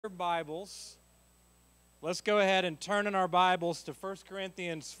Bibles, let's go ahead and turn in our Bibles to 1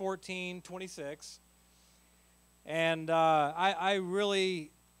 Corinthians 14:26. And I really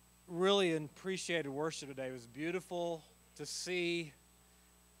appreciated worship today. It was beautiful to see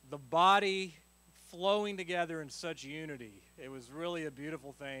the body flowing together in such unity. It was really a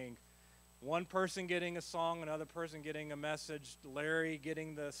beautiful thing. One person getting a song, another person getting a message, Larry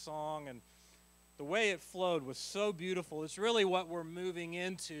getting the song, and the way it flowed was so beautiful. It's really what we're moving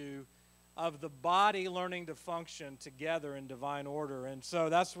into, of the body learning to function together in divine order. And so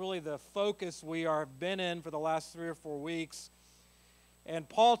that's really the focus we have been in for the last 3 or 4 weeks. And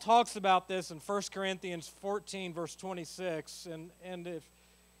Paul talks about this in 1 Corinthians 14, verse 26. And if,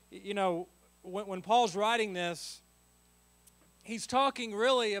 you know, when Paul's writing this, he's talking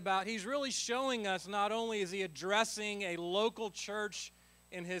really about, he's really showing us, not only is he addressing a local church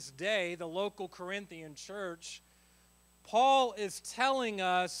in his day, the local Corinthian church, Paul is telling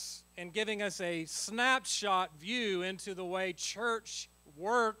us and giving us a snapshot view into the way church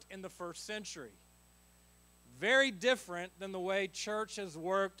worked in the first century. Very different than the way church has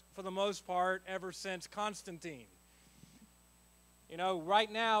worked for the most part ever since Constantine. You know,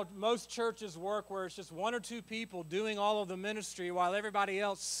 right now, most churches work where it's just 1 or 2 people doing all of the ministry while everybody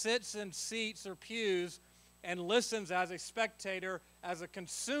else sits in seats or pews and listens as a spectator, as a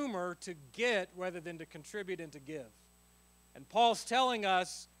consumer, to get rather than to contribute and to give. And Paul's telling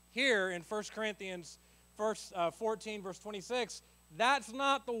us here in 1 Corinthians 14, verse 26, that's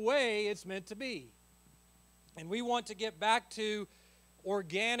not the way it's meant to be. And we want to get back to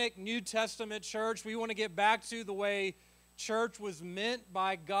organic New Testament church. We want to get back to the way church was meant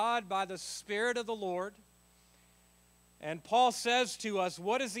by God, by the Spirit of the Lord. And Paul says to us,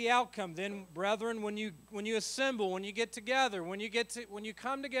 what is the outcome then, brethren, when you assemble, when you get together, when you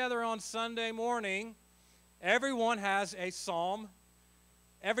come together on Sunday morning? Everyone has a psalm,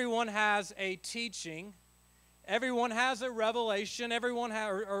 everyone has a teaching, everyone has a revelation,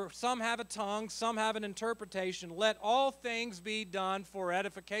 or some have a tongue, some have an interpretation. Let all things be done for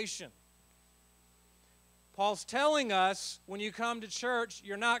edification. Paul's telling us, when you come to church,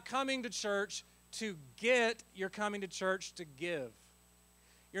 you're not coming to church to get, you're coming to church to give.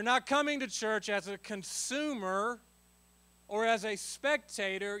 You're not coming to church as a consumer or as a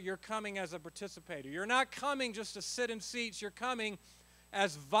spectator, you're coming as a participator. You're not coming just to sit in seats, you're coming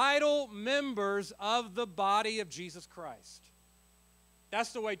as vital members of the body of Jesus Christ.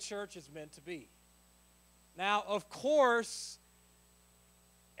 That's the way church is meant to be. Now, of course,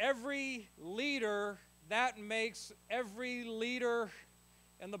 every leader, that makes every leader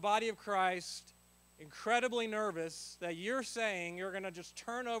in the body of Christ incredibly nervous that you're saying you're going to just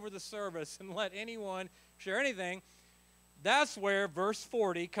turn over the service and let anyone share anything. That's where verse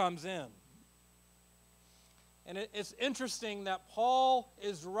 40 comes in. And it's interesting that Paul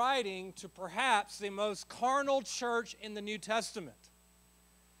is writing to perhaps the most carnal church in the New Testament.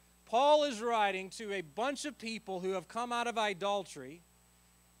 Paul is writing to a bunch of people who have come out of idolatry.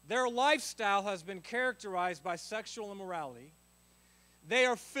 Their lifestyle has been characterized by sexual immorality. They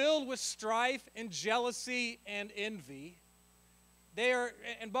are filled with strife and jealousy and envy.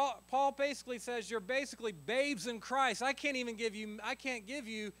 And Paul basically says, you're basically babes in Christ. I can't give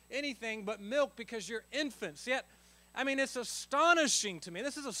you anything but milk because you're infants. Yet, I mean, it's astonishing to me.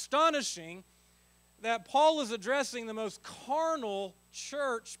 This is astonishing that Paul is addressing the most carnal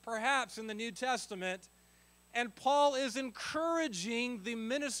church, perhaps, in the New Testament, and Paul is encouraging the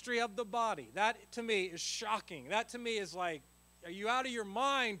ministry of the body. That, to me, is shocking. That, to me, is like, are you out of your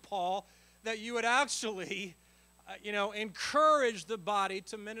mind, Paul, that you would actually encourage the body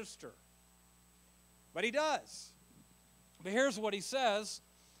to minister? But he does. But here's what he says,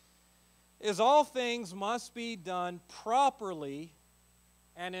 is all things must be done properly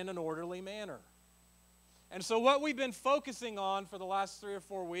and in an orderly manner. And so what we've been focusing on for the last 3 or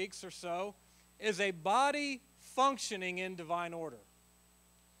 4 weeks or so is a body functioning in divine order.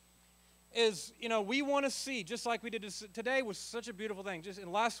 We want to see, just like we did today was such a beautiful thing,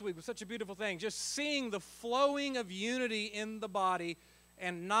 and last week was such a beautiful thing, just seeing the flowing of unity in the body,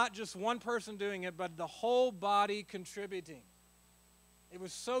 and not just one person doing it, but the whole body contributing. It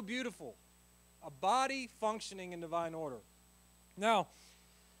was so beautiful. A body functioning in divine order. Now,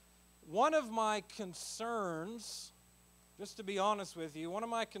 one of my concerns, just to be honest with you, one of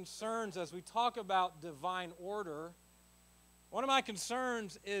my concerns as we talk about divine order, one of my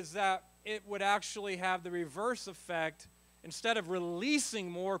concerns is that it would actually have the reverse effect. Instead of releasing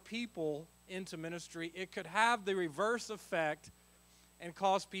more people into ministry, it could have the reverse effect and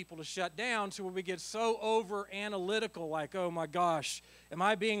cause people to shut down to where we get so over analytical, like, oh my gosh, am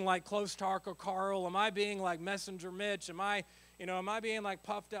I being like Close Talker Carl? Am I being like Messenger Mitch? Am I, Am I being like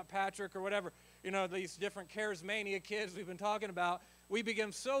puffed up Patrick or whatever? These different charismania kids we've been talking about, we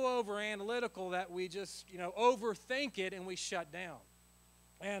become so over analytical that we just, overthink it and we shut down.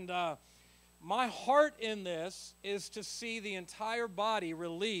 And my heart in this is to see the entire body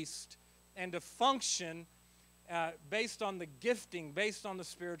released and to function based on the gifting, based on the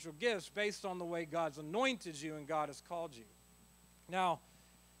spiritual gifts, based on the way God's anointed you and God has called you. Now,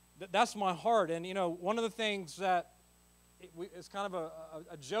 that's my heart. And, one of the things that is kind of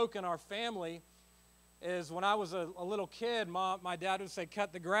a joke in our family is when I was a little kid, my dad would say,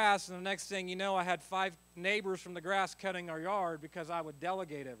 cut the grass, and the next thing you know, I had 5 neighbors from the grass cutting our yard because I would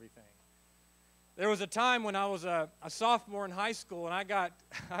delegate everything. There was a time when I was a sophomore in high school, and I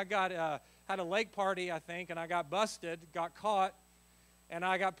had a lake party, I think, and I got busted, got caught, and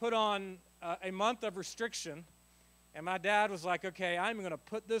I got put on a month of restriction, and my dad was like, okay, I'm going to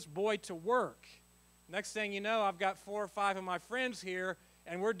put this boy to work. Next thing you know, I've got 4 or 5 of my friends here,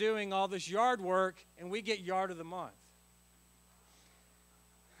 and we're doing all this yard work, and we get yard of the month.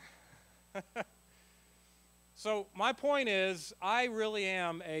 So my point is, I really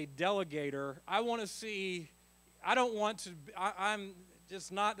am a delegator. I'm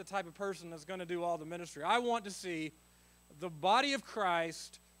just not the type of person that's going to do all the ministry. I want to see the body of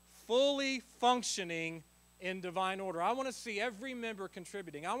Christ fully functioning in divine order. I want to see every member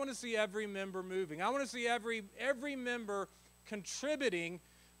contributing. I want to see every member moving. I want to see every member contributing.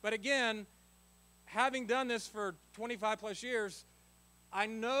 But again, having done this for 25 plus years, I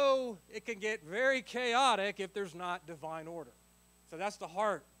know it can get very chaotic if there's not divine order. So that's the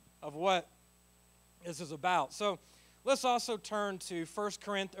heart of what this is about. So let's also turn to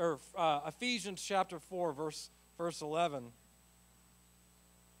Ephesians chapter 4, verse 11.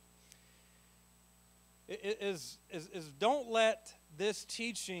 Don't let this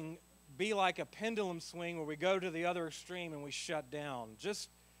teaching be like a pendulum swing where we go to the other extreme and we shut down. This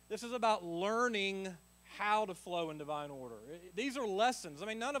is about learning how to flow in divine order. These are lessons.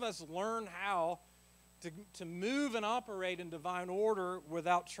 None of us learn how to move and operate in divine order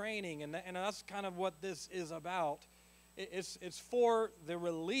without training, and that's kind of what this is about. It's for the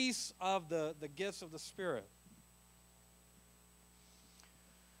release of the gifts of the Spirit.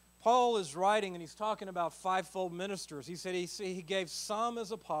 Paul is writing, and he's talking about 5-fold ministers. He said he gave some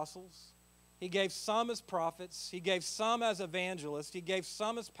as apostles, he gave some as prophets, he gave some as evangelists, he gave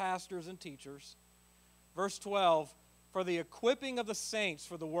some as pastors and teachers. Verse 12, for the equipping of the saints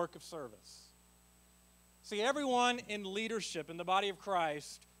for the work of service. See, everyone in leadership in the body of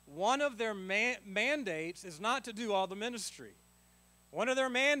Christ, one of their mandates is not to do all the ministry. One of their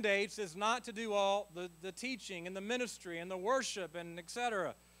mandates is not to do all the teaching and the ministry and the worship and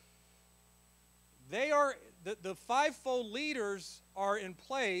etc. The 5-fold leaders are in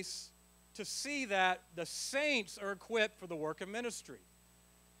place to see that the saints are equipped for the work of ministry.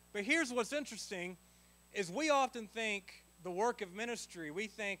 But here's what's interesting, is we often think the work of ministry, we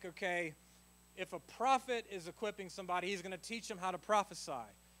think, okay, if a prophet is equipping somebody, he's going to teach them how to prophesy.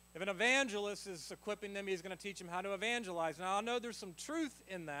 If an evangelist is equipping them, he's going to teach them how to evangelize. Now, I know there's some truth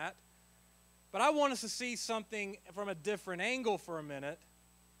in that, but I want us to see something from a different angle for a minute.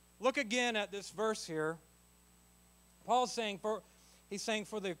 Look again at this verse here. Paul's saying, for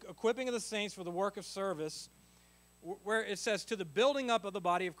the equipping of the saints for the work of service, where it says to the building up of the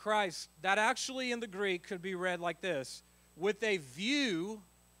body of Christ, that actually in the Greek could be read like this, with a view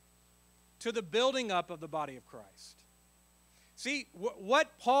to the building up of the body of Christ. See,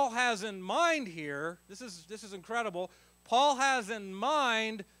 what Paul has in mind here, this is incredible. Paul has in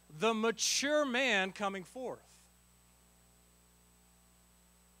mind the mature man coming forth.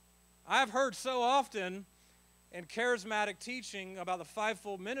 I've heard so often in charismatic teaching about the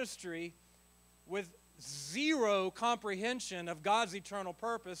 5-fold ministry with zero comprehension of God's eternal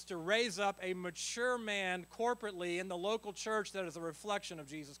purpose to raise up a mature man corporately in the local church that is a reflection of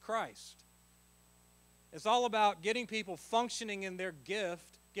Jesus Christ. It's all about getting people functioning in their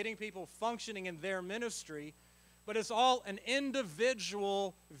gift, getting people functioning in their ministry, but it's all an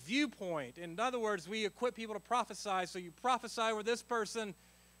individual viewpoint. In other words, we equip people to prophesy, so you prophesy with this person,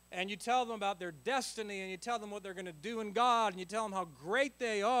 and you tell them about their destiny, and you tell them what they're going to do in God, and you tell them how great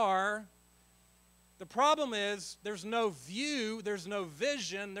they are. The problem is there's no view, there's no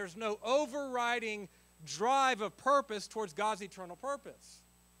vision, there's no overriding drive of purpose towards God's eternal purpose.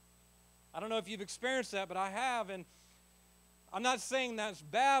 I don't know if you've experienced that, but I have, and I'm not saying that's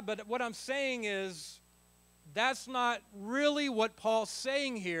bad, but what I'm saying is that's not really what Paul's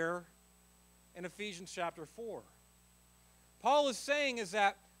saying here in Ephesians chapter 4. Paul is saying is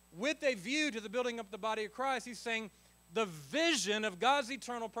that with a view to the building up of the body of Christ, he's saying the vision of God's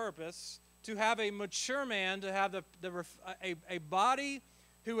eternal purpose, to have a mature man, to have a body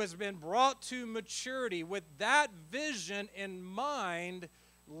who has been brought to maturity. With that vision in mind,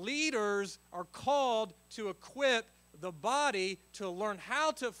 leaders are called to equip the body to learn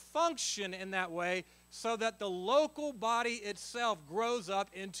how to function in that way so that the local body itself grows up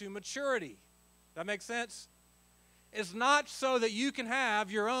into maturity. That makes sense? It's not so that you can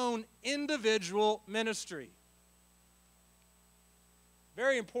have your own individual ministry.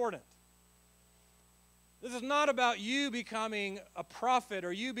 Very important. This is not about you becoming a prophet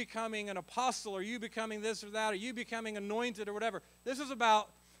or you becoming an apostle or you becoming this or that or you becoming anointed or whatever. This is about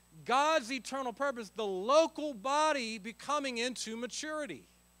God's eternal purpose, the local body becoming into maturity.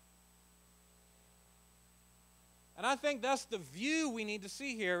 And I think that's the view we need to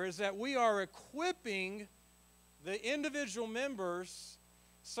see here, is that we are equipping the individual members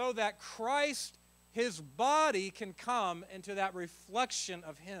so that Christ, his body, can come into that reflection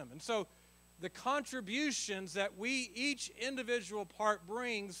of him. And so the contributions that each individual part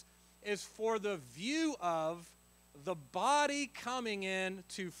brings is for the view of the body coming in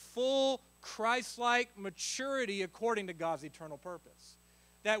to full Christ-like maturity according to God's eternal purpose.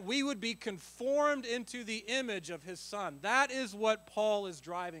 That we would be conformed into the image of his Son. That is what Paul is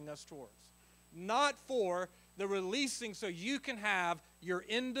driving us towards. Not for the releasing so you can have your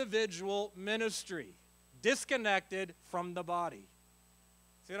individual ministry disconnected from the body.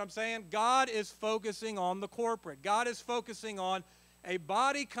 See what I'm saying? God is focusing on the corporate. God is focusing on a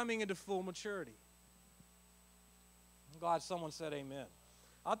body coming into full maturity. I'm glad someone said amen.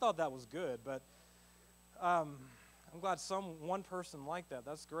 I thought that was good, but I'm glad one person liked that.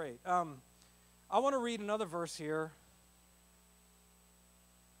 That's great. I want to read another verse here.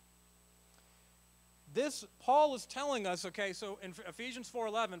 Paul is telling us, okay, so in Ephesians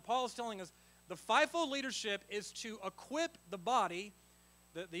 4:11, Paul is telling us the fivefold leadership is to equip the body,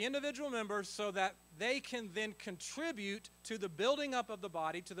 the individual members, so that they can then contribute to the building up of the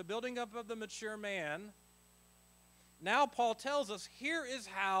body, to the building up of the mature man. Now Paul tells us here is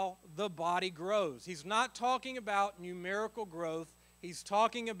how the body grows. He's not talking about numerical growth. He's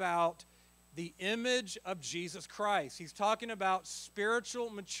talking about the image of Jesus Christ. He's talking about spiritual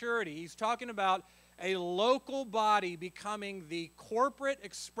maturity. He's talking about a local body becoming the corporate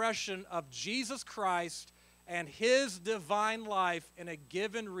expression of Jesus Christ and his divine life in a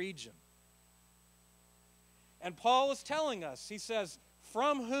given region. And Paul is telling us, he says,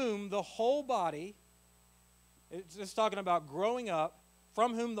 from whom the whole body, it's talking about growing up,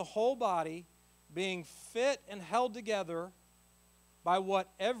 from whom the whole body, being fit and held together by what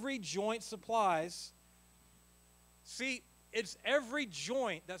every joint supplies. See, it's every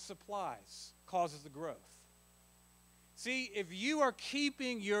joint that supplies causes the growth. See, if you are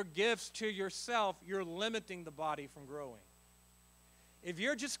keeping your gifts to yourself, you're limiting the body from growing. If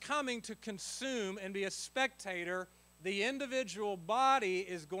you're just coming to consume and be a spectator, the individual body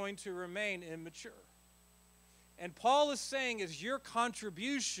is going to remain immature. And Paul is saying is your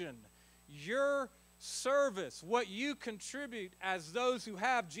contribution, your service, what you contribute as those who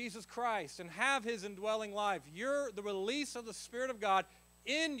have Jesus Christ and have his indwelling life, the release of the Spirit of God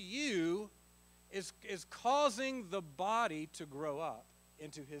in you is causing the body to grow up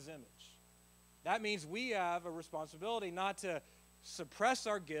into his image. That means we have a responsibility not to suppress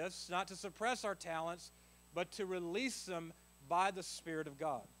our gifts, not to suppress our talents, but to release them by the Spirit of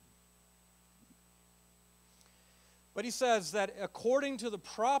God. But he says that according to the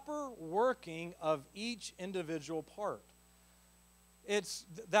proper working of each individual part. It's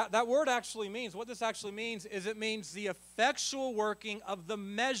that word actually means, what this actually means is it means the effectual working of the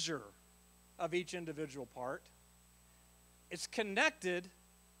measure of each individual part. It's connected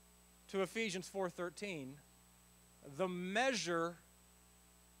to Ephesians 4:13, the measure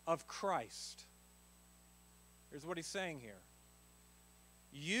of Christ. Here's what he's saying here.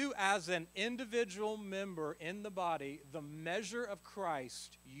 You as an individual member in the body, the measure of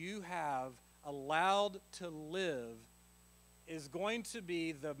Christ you have allowed to live is going to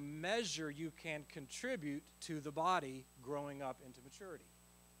be the measure you can contribute to the body growing up into maturity.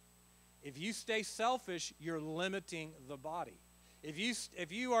 If you stay selfish, you're limiting the body. If you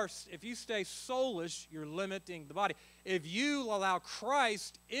stay soulish, you're limiting the body. If you allow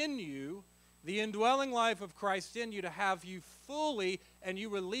Christ in you, the indwelling life of Christ in you, to have you fully and you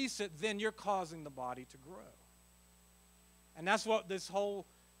release it, then you're causing the body to grow. And that's what this whole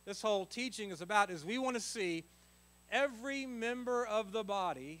teaching is about, is we want to see every member of the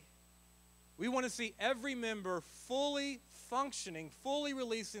body, we want to see every member fully functioning, fully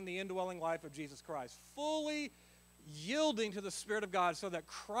releasing the indwelling life of Jesus Christ, fully yielding to the Spirit of God so that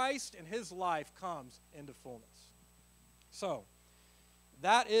Christ and his life comes into fullness. So,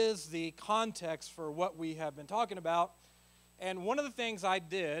 that is the context for what we have been talking about. And one of the things I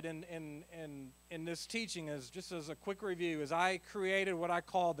did in this teaching is, just as a quick review, is I created what I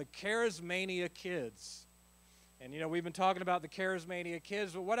call the Charismania Kids. And, we've been talking about the Charismania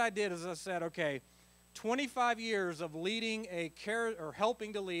Kids, but what I did is I said, okay, 25 years of leading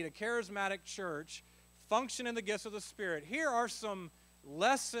helping to lead a charismatic church, function in the gifts of the Spirit. Here are some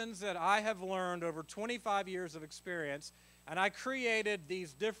lessons that I have learned over 25 years of experience, and I created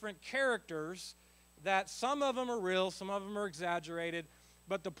these different characters that some of them are real, some of them are exaggerated,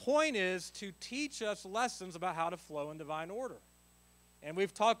 but the point is to teach us lessons about how to flow in divine order. And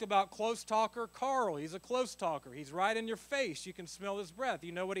we've talked about close talker Carl. He's a close talker. He's right in your face. You can smell his breath.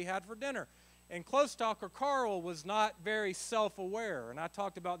 You know what he had for dinner. And close talker Carl was not very self-aware, and I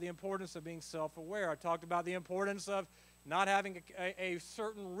talked about the importance of being self-aware. I talked about the importance of not having a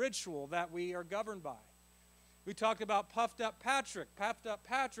certain ritual that we are governed by. We talked about puffed up Patrick. Puffed up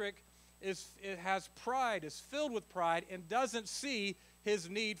Patrick has pride, is filled with pride, and doesn't see his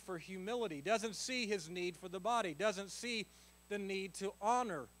need for humility, doesn't see his need for the body, doesn't see the need to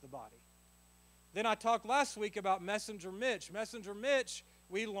honor the body. Then I talked last week about Messenger Mitch. Messenger Mitch,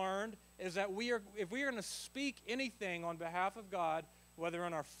 we learned, is that if we are going to speak anything on behalf of God, whether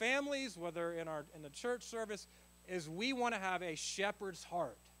in our families, whether in the church service, is we want to have a shepherd's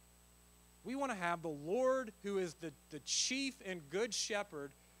heart. We want to have the Lord, who is the chief and good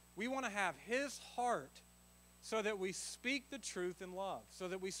shepherd. We want to have his heart so that we speak the truth in love, so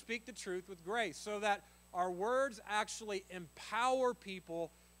that we speak the truth with grace, so that our words actually empower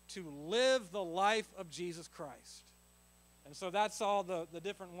people to live the life of Jesus Christ. And so that's all the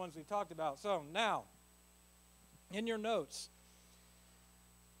different ones we talked about. So now, in your notes,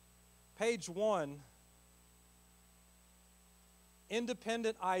 page 1,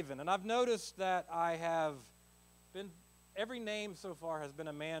 Independent Ivan. And I've noticed that every name so far has been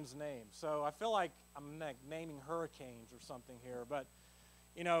a man's name. So I feel like I'm naming hurricanes or something here. But,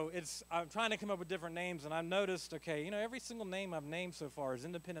 I'm trying to come up with different names, and I've noticed, every single name I've named so far is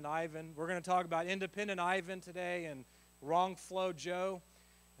Independent Ivan. We're going to talk about Independent Ivan today and Wrong Flow Joe.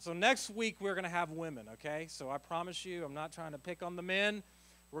 So next week we're going to have women, okay? So I promise you, I'm not trying to pick on the men.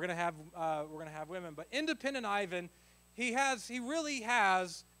 We're going to have women. But Independent Ivan, he really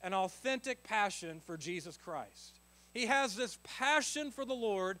has an authentic passion for Jesus Christ. He has this passion for the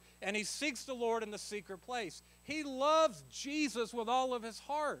Lord, and he seeks the Lord in the secret place. He loves Jesus with all of his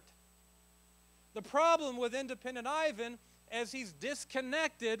heart. The problem with Independent Ivan is he's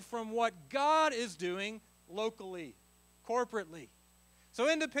disconnected from what God is doing locally, corporately.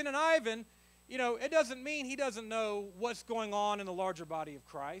 So Independent Ivan, it doesn't mean he doesn't know what's going on in the larger body of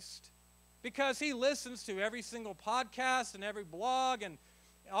Christ, because he listens to every single podcast and every blog and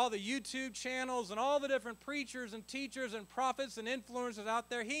all the YouTube channels and all the different preachers and teachers and prophets and influencers out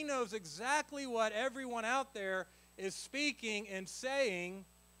there. He knows exactly what everyone out there is speaking and saying.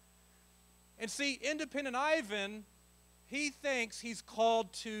 And see, Independent Ivan, he thinks he's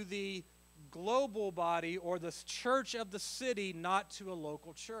called to the global body or the church of the city, not to a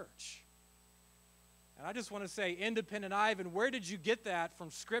local church. And I just want to say, Independent Ivan, where did you get that from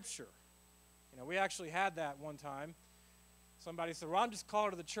Scripture? We actually had that one time. Somebody said, well, I'm just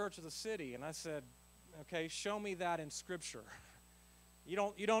called to the church of the city. And I said, okay, show me that in Scripture. You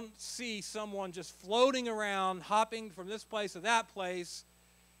don't see someone just floating around, hopping from this place to that place,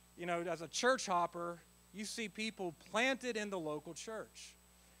 as a church hopper. You see people planted in the local church.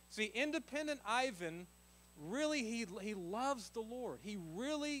 See, Independent Ivan, really, he loves the Lord. He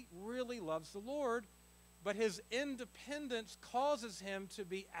really, really loves the Lord, but his independence causes him to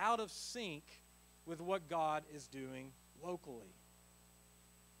be out of sync with what God is doing locally.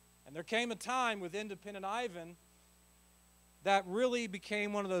 And there came a time with Independent Ivan that really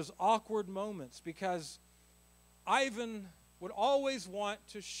became one of those awkward moments, because Ivan would always want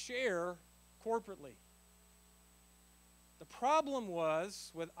to share corporately. The problem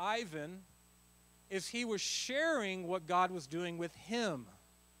was with Ivan is he was sharing what God was doing with him.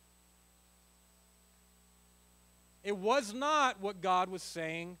 It was not what God was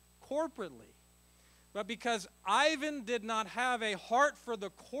saying corporately. But because Ivan did not have a heart for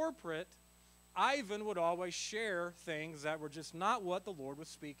the corporate, Ivan would always share things that were just not what the Lord was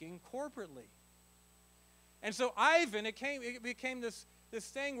speaking corporately. And so Ivan, it became this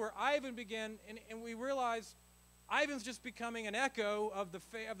thing where Ivan began, and we realized Ivan's just becoming an echo of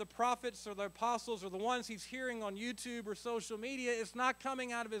the prophets or the apostles or the ones he's hearing on YouTube or social media. It's not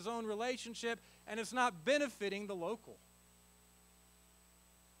coming out of his own relationship, and it's not benefiting the local.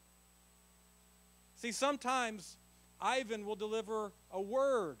 See, sometimes Ivan will deliver a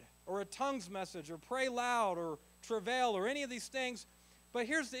word or a tongues message or pray loud or travail or any of these things, But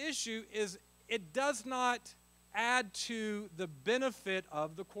here's the issue, is it does not add to the benefit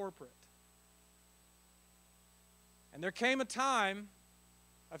of the corporate. And there came a time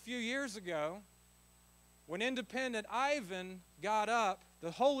a few years ago when independent Ivan got up,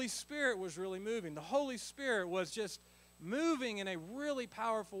 the Holy Spirit was really moving. The Holy Spirit was just moving in a really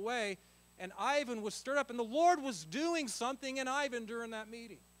powerful way, and Ivan was stirred up, and the Lord was doing something in Ivan during that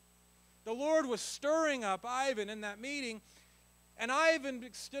meeting. The Lord was stirring up Ivan in that meeting, and Ivan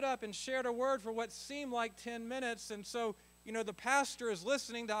stood up and shared a word for what seemed like 10 minutes, and so, the pastor is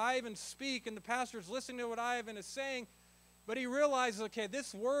listening to Ivan speak, and the pastor is listening to what Ivan is saying, but he realizes, okay,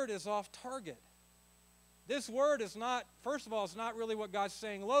 this word is off target. This word is not, first of all, it's not really what God's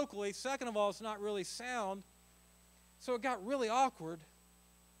saying locally. Second of all, it's not really sound. So it got really awkward.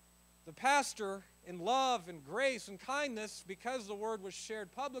 The pastor, in love and grace and kindness, because the word was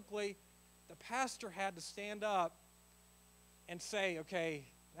shared publicly, the pastor had to stand up and say, okay,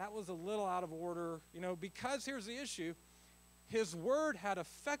 that was a little out of order, because here's the issue. His word had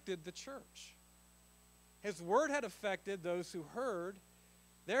affected the church. His word had affected those who heard.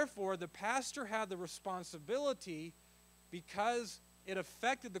 Therefore, the pastor had the responsibility, because it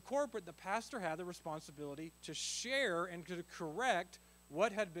affected the corporate, the pastor had the responsibility to share and to correct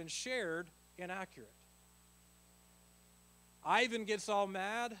what had been shared inaccurate. Ivan gets all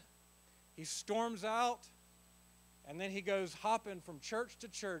mad. He storms out. And then he goes hopping from church to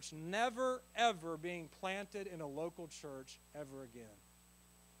church, never, ever being planted in a local church ever again.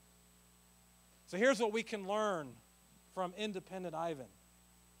 So here's what we can learn from independent Ivan.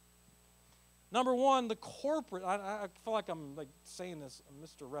 Number one, the corporate, I feel like I'm saying this,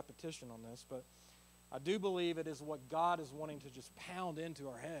 Mr. Repetition on this, but I do believe it is what God is wanting to just pound into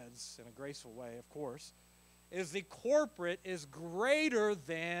our heads in a graceful way, of course, is the corporate is greater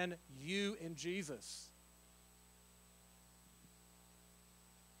than you and Jesus.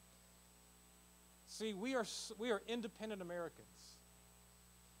 See, we are independent Americans.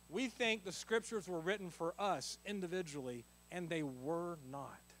 We think the scriptures were written for us individually, and they were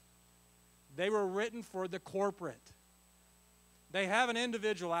not. They were written for the corporate. They have an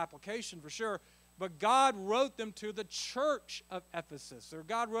individual application for sure, but God wrote them to the church of Ephesus, or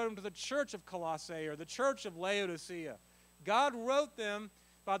God wrote them to the church of Colossae, or the church of Laodicea. God wrote them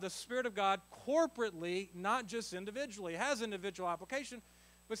by the Spirit of God corporately, not just individually. It has individual application,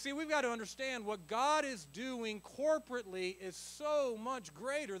 but see, we've got to understand what God is doing corporately is so much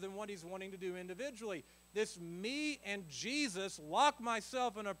greater than what He's wanting to do individually. This me and Jesus, lock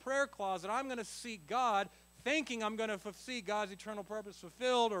myself in a prayer closet, I'm going to seek God, thinking I'm going to see God's eternal purpose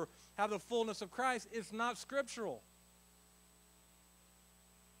fulfilled or have the fullness of Christ, is not scriptural.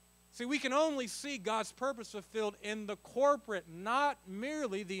 See, we can only see God's purpose fulfilled in the corporate, not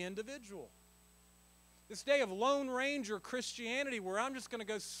merely the individual. This day of Lone Ranger Christianity, where I'm just going to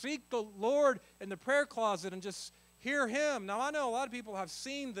go seek the Lord in the prayer closet and just hear Him. Now, I know a lot of people have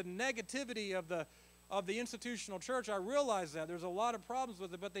seen the negativity of the institutional church. I realize that. There's a lot of problems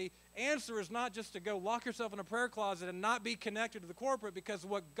with it, but the answer is not just to go lock yourself in a prayer closet and not be connected to the corporate, because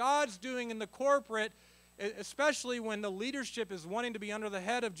what God's doing in the corporate, especially when the leadership is wanting to be under the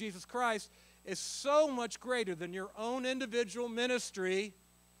head of Jesus Christ, is so much greater than your own individual ministry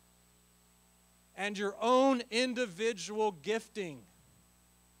and your own individual gifting.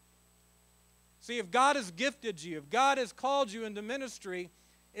 See, if God has gifted you, if God has called you into ministry,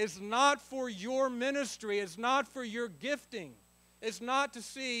 it's not for your ministry, it's not for your gifting. It's not to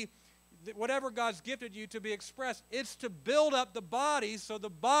see whatever God's gifted you to be expressed. It's to build up the body so the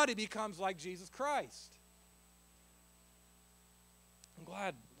body becomes like Jesus Christ.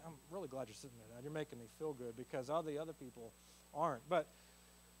 I'm really glad you're sitting there now. You're making me feel good, because all the other people aren't. But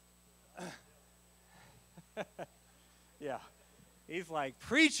yeah, he's like,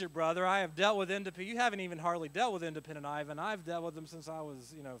 preach it, brother. I have dealt with independent. You haven't even hardly dealt with independent Ivan. I've dealt with him since I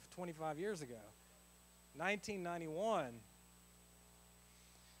was, 25 years ago, 1991.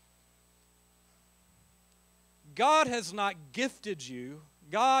 God has not gifted you.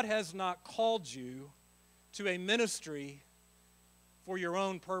 God has not called you to a ministry for your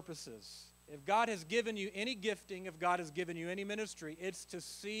own purposes. If God has given you any gifting, if God has given you any ministry, it's to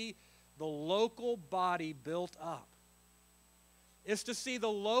see the local body built up. It's to see the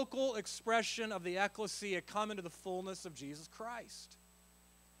local expression of the Ekklesia come into the fullness of Jesus Christ.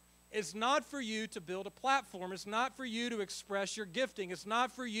 It's not for you to build a platform. It's not for you to express your gifting. It's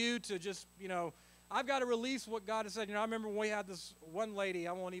not for you to just, I've got to release what God has said. I remember when we had this one lady,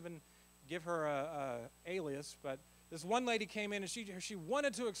 I won't even give her a alias, but this one lady came in and she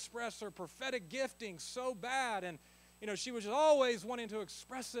wanted to express her prophetic gifting so bad, and she was always wanting to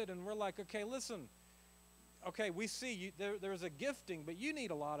express it, and we're like, okay, listen, okay, we see there's a gifting, but you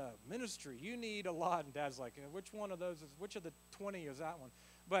need a lot of ministry. You need a lot. And Dad's like, which one of those which of the 20 is that one?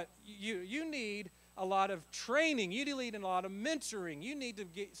 But you need a lot of training. You need a lot of mentoring. You need to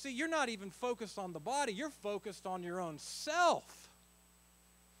see, you're not even focused on the body. You're focused on your own self.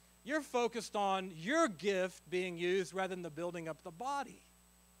 You're focused on your gift being used rather than the building up the body.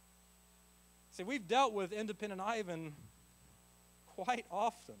 See, we've dealt with independent Ivan quite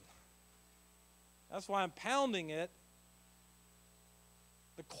often. That's why I'm pounding it.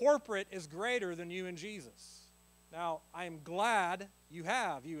 The corporate is greater than you and Jesus. Now, I am glad you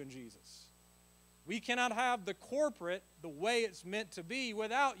have you and Jesus. We cannot have the corporate the way it's meant to be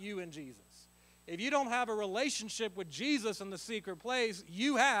without you and Jesus. If you don't have a relationship with Jesus in the secret place,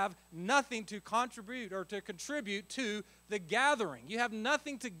 you have nothing to contribute or to contribute to the gathering. You have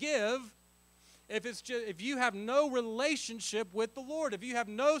nothing to give if you have no relationship with the Lord. If you have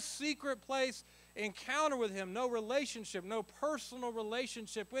no secret place encounter with Him, no relationship, no personal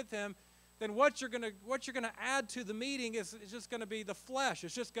relationship with Him, then what you're going to add to the meeting is just going to be the flesh.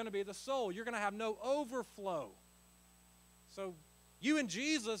 It's just going to be the soul. You're going to have no overflow. So you and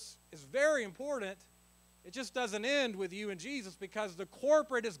Jesus is very important. It just doesn't end with you and Jesus, because the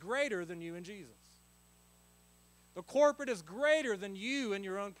corporate is greater than you and Jesus. The corporate is greater than you in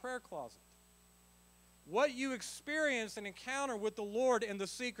your own prayer closet. What you experience and encounter with the Lord in the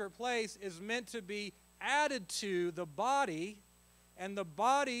secret place is meant to be added to the body, and the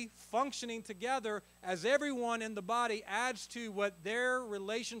body functioning together as everyone in the body adds to what their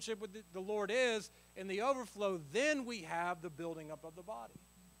relationship with the Lord is in the overflow. Then we have the building up of the body.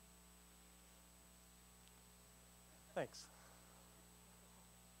 Thanks.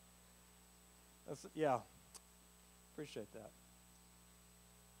 Yeah, appreciate that.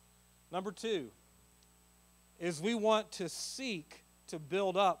 Number 2 is we want to seek to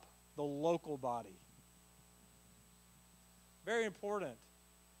build up the local body. Very important.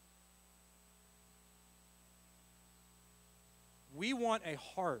 We want a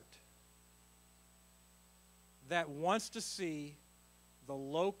heart that wants to see the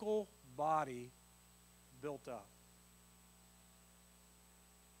local body built up.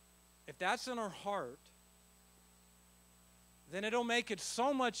 If that's in our heart, then it'll make it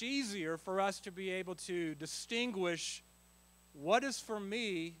so much easier for us to be able to distinguish what is for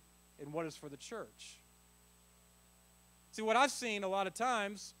me and what is for the church. See, what I've seen a lot of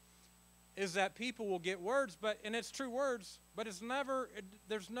times is that people will get words, and it's true words, but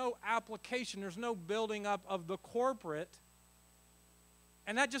there's no application, there's no building up of the corporate,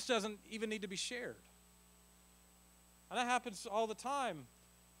 and that just doesn't even need to be shared. And that happens all the time,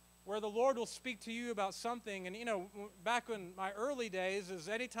 where the Lord will speak to you about something, and back in my early days, is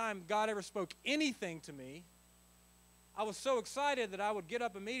anytime God ever spoke anything to me, I was so excited that I would get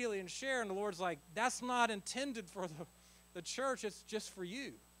up immediately and share, and the Lord's like, that's not intended for the church, it's just for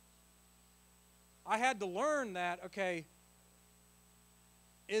you. I had to learn that, okay,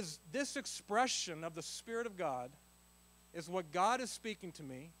 is this expression of the Spirit of God, is what God is speaking to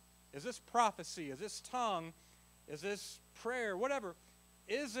me, is this prophecy, is this tongue, is this prayer, whatever,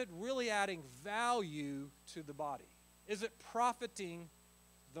 is it really adding value to the body? Is it profiting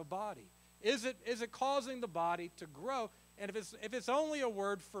the body? Is it causing the body to grow? And if it's only a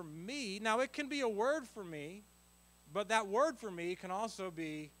word for me, now it can be a word for me, but that word for me can also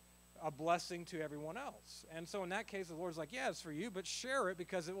be a blessing to everyone else. And so in that case, the Lord's like, yeah, it's for you, but share it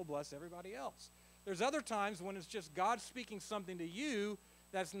because it will bless everybody else. There's other times when it's just God speaking something to you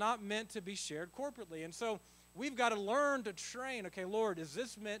that's not meant to be shared corporately. And so we've got to learn to train, okay, Lord, is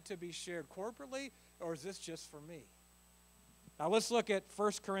this meant to be shared corporately, or is this just for me? Now let's look at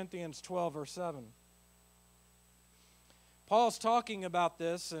 1 Corinthians 12, verse 7. Paul's talking about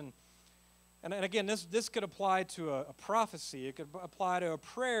this, and again, this could apply to a prophecy. It could apply to a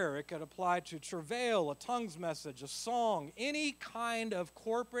prayer. It could apply to travail, a tongues message, a song, any kind of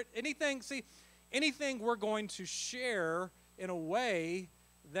corporate, anything we're going to share in a way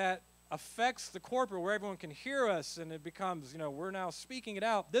that affects the corporate, where everyone can hear us, and it becomes, we're now speaking it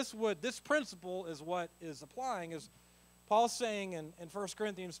out. This principle is what is applying, is Paul's saying in 1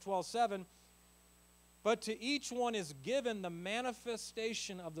 Corinthians 12:7, but to each one is given the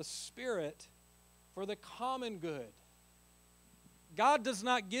manifestation of the Spirit for the common good. God does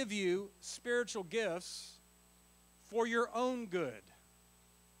not give you spiritual gifts for your own good.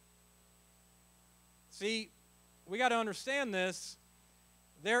 See, we got to understand this.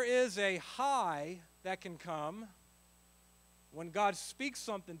 There is a high that can come when God speaks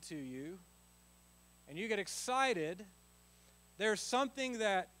something to you and you get excited. There's something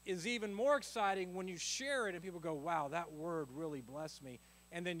that is even more exciting when you share it and people go, wow, that word really blessed me.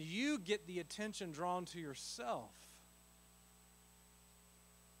 and then you get the attention drawn to yourself.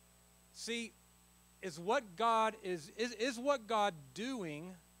 See, is what God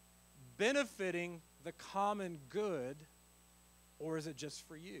doing benefiting the common good, or is it just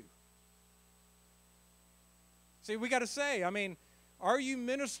for you? See, we got to say, are you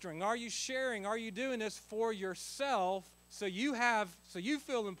ministering? Are you sharing? Are you doing this for yourself so you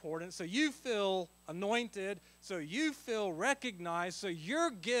feel important, so you feel anointed, so you feel recognized, so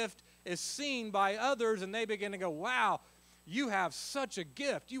your gift is seen by others and they begin to go, wow, you have such a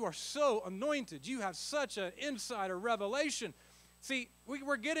gift. You are so anointed. You have such an insight or revelation. See,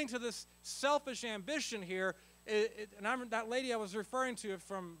 we're getting to this selfish ambition here. That lady I was referring to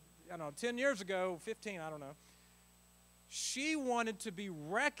from, 10 years ago, 15, I don't know. She wanted to be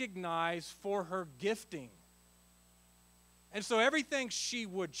recognized for her gifting. And so everything she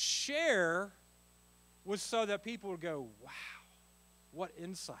would share was so that people would go, wow, what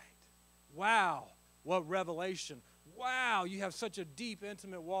insight. Wow, what revelation. Wow, you have such a deep,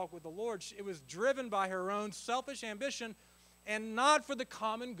 intimate walk with the Lord. It was driven by her own selfish ambition and not for the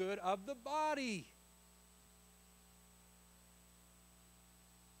common good of the body.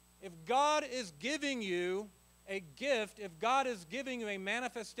 If God is giving you a gift, if God is giving you a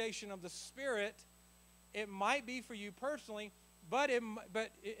manifestation of the Spirit, it might be for you personally, but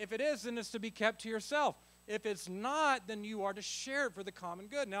if it is, then it's to be kept to yourself. If it's not, then you are to share it for the common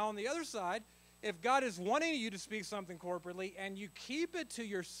good. Now, on the other side, if God is wanting you to speak something corporately and you keep it to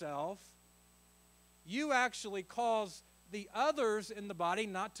yourself, you actually cause the others in the body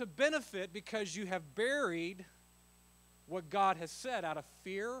not to benefit because you have buried what God has said out of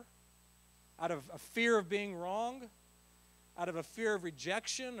fear, out of a fear of being wrong, out of a fear of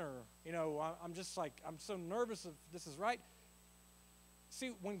rejection, or, I'm so nervous if this is right.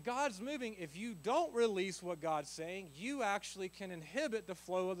 See, when God's moving, if you don't release what God's saying, you actually can inhibit the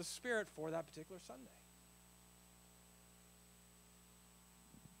flow of the Spirit for that particular Sunday.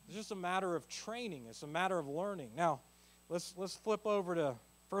 It's just a matter of training. It's a matter of learning. Now, let's flip over to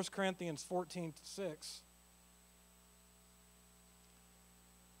 1 Corinthians 14:6.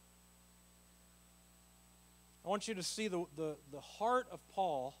 I want you to see the heart of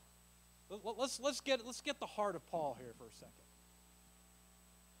Paul. Let's get the heart of Paul here for a second.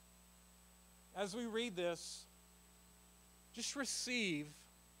 As we read this, just receive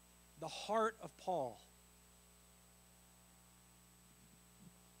the heart of Paul.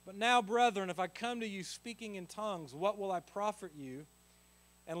 But now, brethren, if I come to you speaking in tongues, what will I profit you,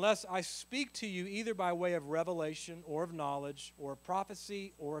 unless I speak to you either by way of revelation or of knowledge or of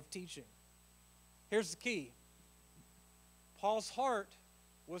prophecy or of teaching? Here's the key. Paul's heart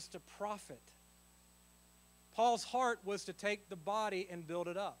was to profit. Paul's heart was to take the body and build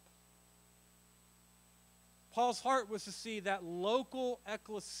it up. Paul's heart was to see that local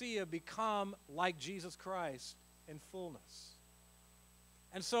Ekklesia become like Jesus Christ in fullness.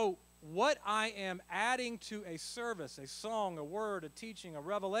 And so what I am adding to a service, a song, a word, a teaching, a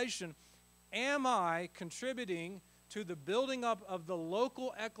revelation, am I contributing to the building up of the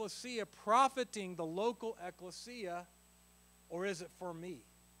local Ekklesia, profiting the local Ekklesia, or is it for me?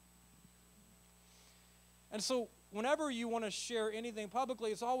 And so whenever you want to share anything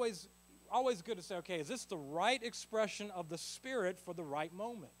publicly, it's always good to say, okay, is this the right expression of the Spirit for the right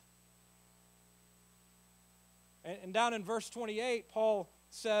moment? And down in verse 28, Paul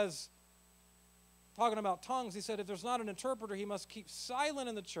says, talking about tongues, he said, if there's not an interpreter, he must keep silent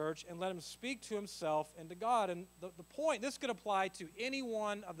in the church and let him speak to himself and to God. And the point, this could apply to any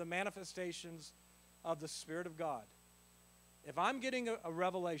one of the manifestations of the Spirit of God. If I'm getting a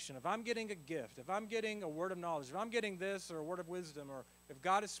revelation, if I'm getting a gift, if I'm getting a word of knowledge, if I'm getting this or a word of wisdom, or if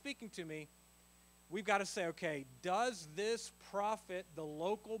God is speaking to me, we've got to say, okay, does this profit the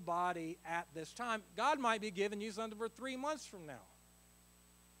local body at this time? God might be giving you something for 3 months from now.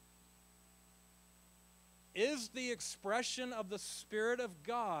 Is the expression of the Spirit of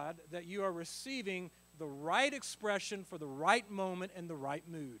God that you are receiving the right expression for the right moment and the right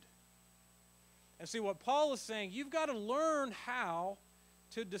mood? And see, what Paul is saying, you've got to learn how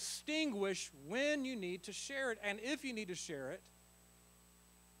to distinguish when you need to share it, and if you need to share it,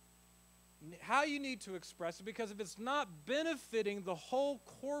 how you need to express it, because if it's not benefiting the whole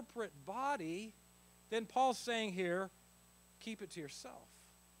corporate body, then Paul's saying here, keep it to yourself.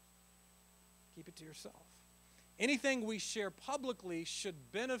 Keep it to yourself. Anything we share publicly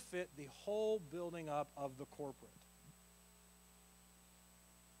should benefit the whole building up of the corporate.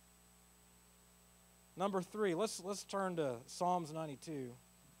 Number 3, let's turn to Psalms 92.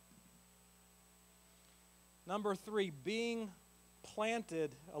 Number 3, being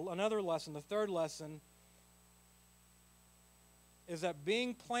planted, another lesson, the third lesson, is that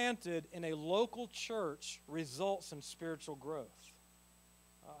being planted in a local church results in spiritual growth.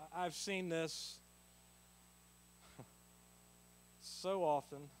 I've seen this so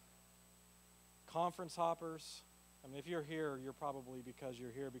often. Conference hoppers. I mean, if you're here, you're probably because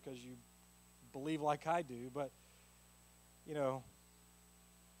you're here because you believe like I do. But, you know,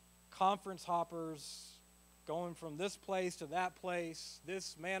 conference hoppers going from this place to that place,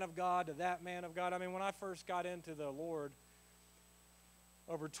 this man of God to that man of God. I mean, when I first got into the Lord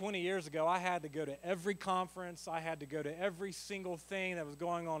over 20 years ago, I had to go to every conference. I had to go to every single thing that was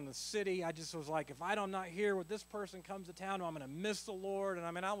going on in the city. I just was like, if I'm not here with this person comes to town, I'm going to miss the Lord. And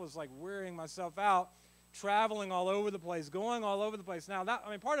I mean, I was like wearing myself out, traveling all over the place, going all over the place. Now,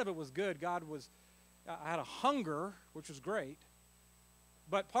 part of it was good. I had a hunger, which was great.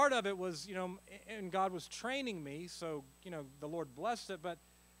 But part of it was, and God was training me, so, the Lord blessed it. But,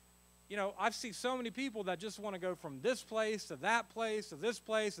 I've seen so many people that just want to go from this place to that place to this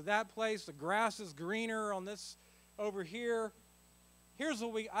place to that place. The grass is greener on this over here. Here's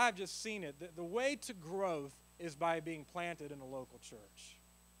what I've just seen it. The way to growth is by being planted in a local church.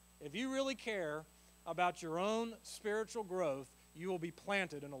 If you really care about your own spiritual growth, you will be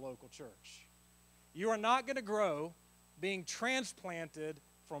planted in a local church. You are not going to grow being transplanted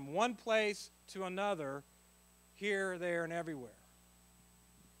from one place to another, here, there, and everywhere.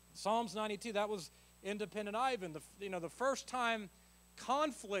 Psalms 92, that was independent Ivan. The first time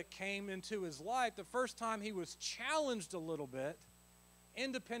conflict came into his life, the first time he was challenged a little bit,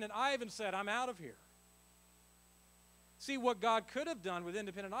 independent Ivan said, I'm out of here. See, what God could have done with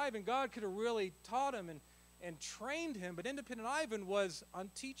independent Ivan, God could have really taught him and trained him, but independent Ivan was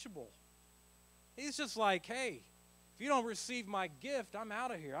unteachable. He's just like, hey, if you don't receive my gift, I'm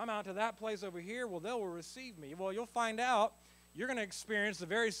out of here. I'm out to that place over here. Well, they will receive me. Well, you'll find out you're going to experience the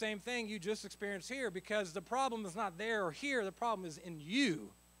very same thing you just experienced here, because the problem is not there or here. The problem is in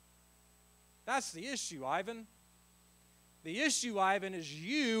you. That's the issue, Ivan. The issue, Ivan, is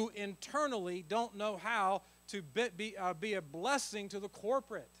you internally don't know how to be a blessing to the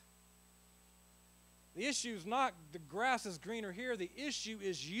corporate. The issue is not the grass is greener here. The issue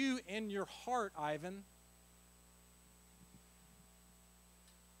is you in your heart, Ivan.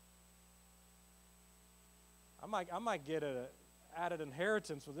 I might get an added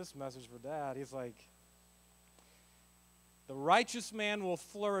inheritance with this message for Dad. He's like, the righteous man will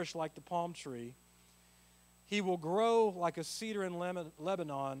flourish like the palm tree. He will grow like a cedar in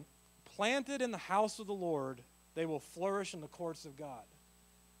Lebanon. Planted in the house of the Lord, they will flourish in the courts of God.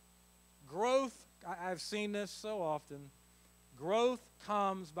 Growth, I've seen this so often. Growth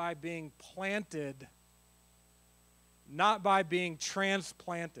comes by being planted, not by being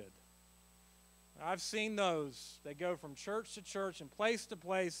transplanted. I've seen those. They go from church to church and place to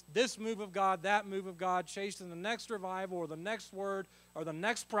place, this move of God, that move of God, chasing the next revival or the next word or the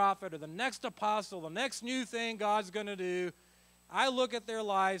next prophet or the next apostle, the next new thing God's going to do. I look at their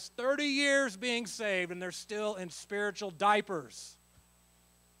lives, 30 years being saved, and they're still in spiritual diapers.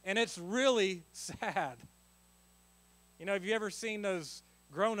 And it's really sad. Have you ever seen those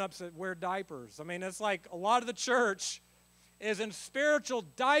grown-ups that wear diapers? I mean, it's like a lot of the church is in spiritual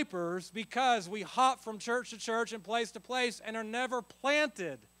diapers because we hop from church to church and place to place and are never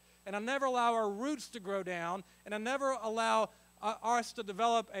planted. And I never allow our roots to grow down, and I never allow us to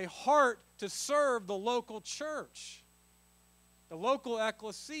develop a heart to serve the local church, the local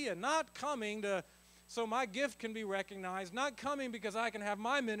Ekklesia, not coming so my gift can be recognized, not coming because I can have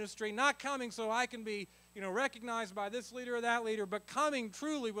my ministry, not coming so I can be recognized by this leader or that leader, but coming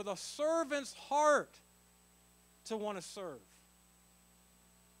truly with a servant's heart to want to serve.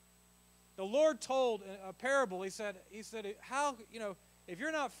 The Lord told a parable. He said, how, if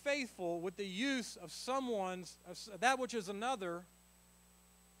you're not faithful with the use of that which is another,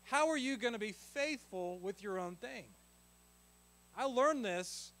 how are you going to be faithful with your own thing? I learned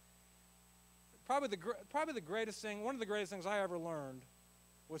this, probably the greatest thing, one of the greatest things I ever learned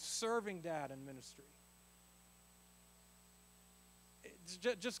was serving Dad in ministry.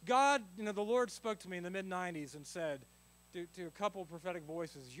 Just God, the Lord spoke to me in the mid-90s and said to a couple of prophetic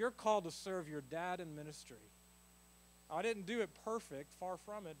voices, you're called to serve your dad in ministry. I didn't do it perfect, far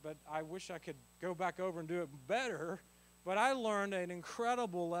from it, but I wish I could go back over and do it better. But I learned an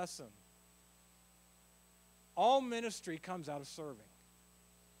incredible lesson. All ministry comes out of serving.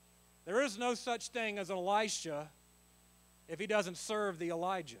 There is no such thing as an Elisha if he doesn't serve the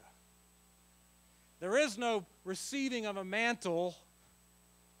Elijah. There is no receiving of a mantle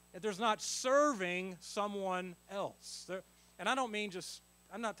if there's not serving someone else. And I don't mean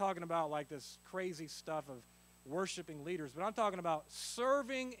I'm not talking about like this crazy stuff of worshiping leaders, but I'm talking about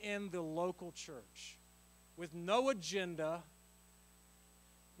serving in the local church with no agenda,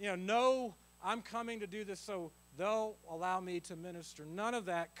 no, I'm coming to do this so they'll allow me to minister. None of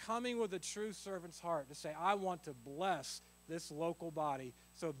that. Coming with a true servant's heart to say, I want to bless this local body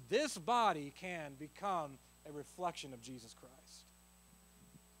so this body can become a reflection of Jesus Christ.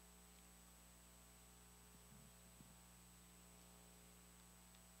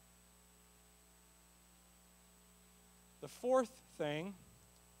 The fourth thing,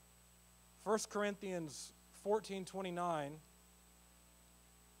 1 Corinthians 14:29,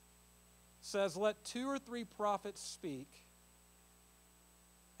 says, let 2 or 3 prophets speak,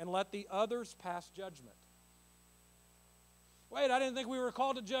 and let the others pass judgment. Wait, I didn't think we were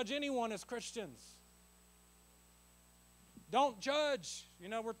called to judge anyone as Christians. Don't judge.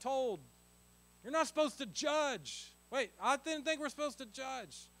 We're told. You're not supposed to judge. Wait, I didn't think we're supposed to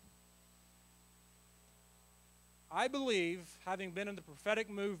judge. I believe, having been in the prophetic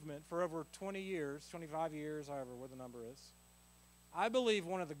movement for over 20 years, 25 years, however, what the number is, I believe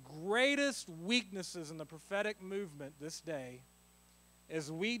one of the greatest weaknesses in the prophetic movement this day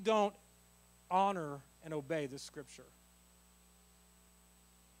is we don't honor and obey this scripture.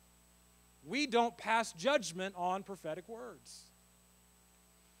 We don't pass judgment on prophetic words.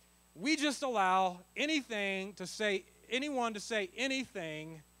 We just allow anyone to say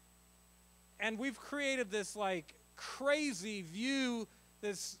anything, and we've created this crazy view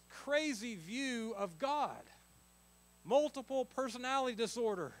of God. Multiple personality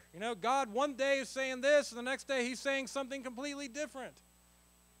disorder. God one day is saying this, and the next day he's saying something completely different.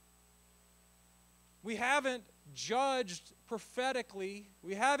 We haven't judged prophetically.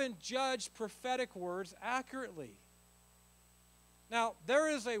 We haven't judged prophetic words accurately. Now, there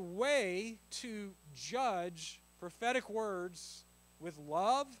is a way to judge prophetic words with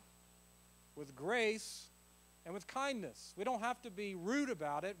love, with grace, and with kindness. We don't have to be rude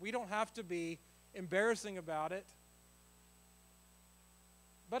about it. We don't have to be embarrassing about it.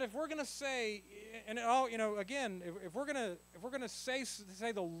 But if we're going to say, and again, if we're going to say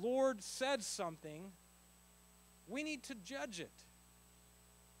the Lord said something, we need to judge it,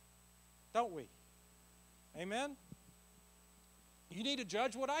 don't we? Amen. You need to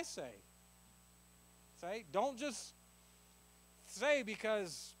judge what I say. Don't just say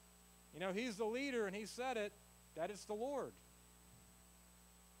because he's the leader and he said it that it's the Lord.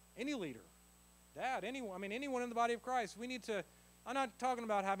 Any leader, dad, anyone in the body of Christ, we need to. I'm not talking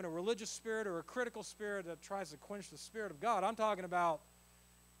about having a religious spirit or a critical spirit that tries to quench the Spirit of God. I'm talking about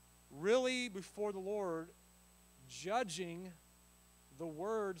really before the Lord judging the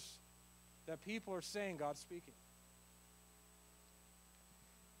words that people are saying God's speaking.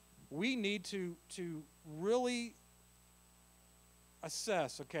 We need to really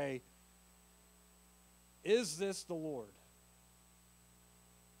assess, okay, is this the Lord?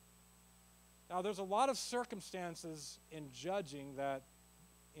 Now, there's a lot of circumstances in judging that,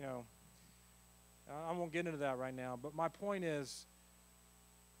 I won't get into that right now, but my point is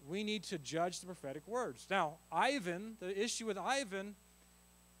we need to judge the prophetic words. Now, the issue with Ivan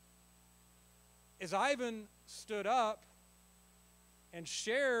is Ivan stood up and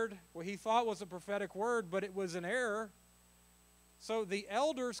shared what he thought was a prophetic word, but it was an error. So the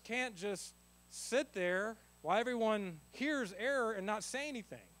elders can't just sit there while everyone hears error and not say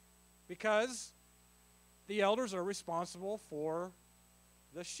anything, because the elders are responsible for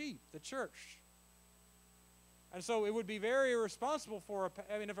the sheep, the church. And so it would be very irresponsible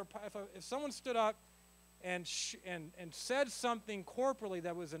if someone stood up and said something corporately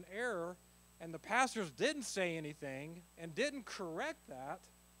that was an error, and the pastors didn't say anything and didn't correct that,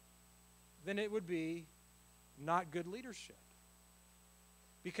 then it would be not good leadership.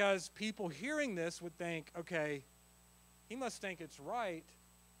 Because people hearing this would think, okay, he must think it's right.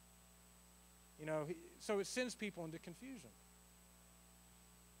 So it sends people into confusion.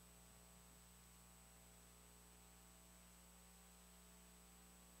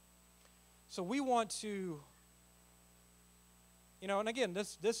 So we want to, and again,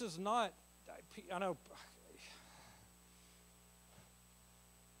 this is not, I know,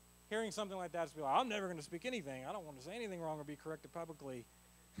 hearing something like that is like, I'm never going to speak anything. I don't want to say anything wrong or be corrected publicly.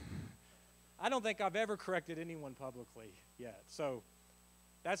 I don't think I've ever corrected anyone publicly yet. So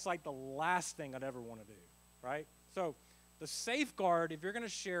that's like the last thing I'd ever want to do, right? So the safeguard, if you're going to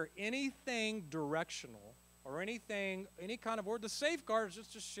share anything directional or any kind of word, the safeguard is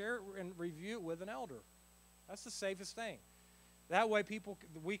just to share it and review it with an elder. That's the safest thing. That way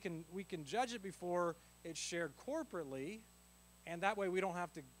we can judge it before it's shared corporately, and that way we don't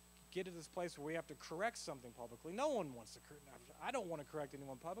have to get to this place where we have to correct something publicly. No one wants to correct. I don't want to correct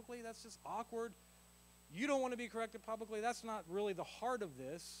anyone publicly. That's just awkward. You don't want to be corrected publicly. That's not really the heart of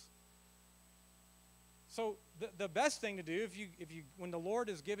this. So the best thing to do when the Lord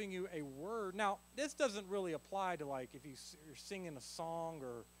is giving you a word, now this doesn't really apply to like if you're singing a song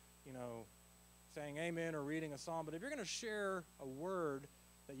or, saying amen or reading a psalm, but if you're going to share a word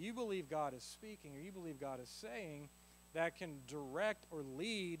that you believe God is speaking or you believe God is saying that can direct or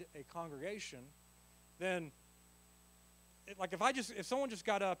lead a congregation, then if someone just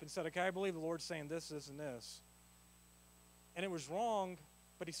got up and said, okay, I believe the Lord's saying this, this, and this, and it was wrong,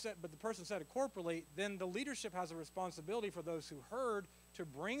 but the person said it corporately, then the leadership has a responsibility for those who heard to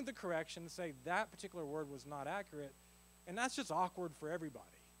bring the correction and say that particular word was not accurate, and that's just awkward for everybody.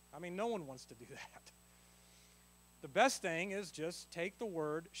 I mean, no one wants to do that. The best thing is just take the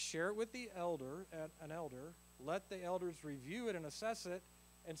word, share it with an elder, let the elders review it and assess it,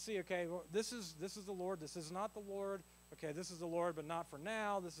 and see, okay, well, this is the Lord, this is not the Lord. Okay, this is the Lord, but not for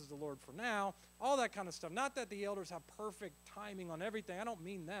now. This is the Lord for now. All that kind of stuff. Not that the elders have perfect timing on everything. I don't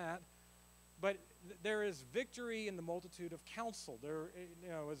mean that. But there is victory in the multitude of counsel.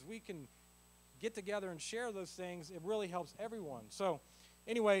 As we can get together and share those things, it really helps everyone. So,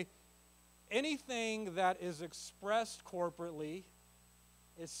 anyway, anything that is expressed corporately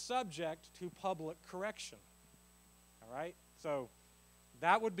is subject to public correction. All right? So,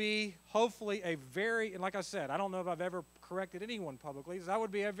 that would be hopefully and like I said, I don't know if I've ever corrected anyone publicly. So that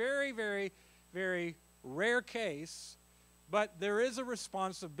would be a very, very, very rare case, but there is a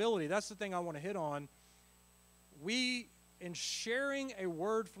responsibility. That's the thing I want to hit on. In sharing a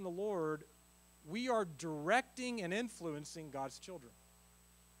word from the Lord, we are directing and influencing God's children.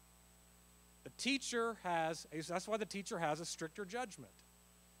 That's why the teacher has a stricter judgment.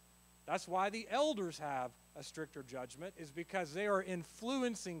 That's why the elders have a stricter judgment, is because they are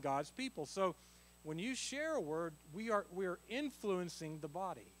influencing God's people. So when you share a word, we are influencing the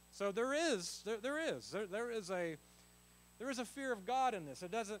body. So there is a fear of God in this.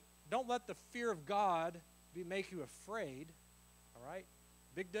 Don't let the fear of God make you afraid. All right?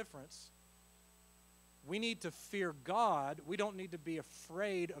 Big difference. We need to fear God. We don't need to be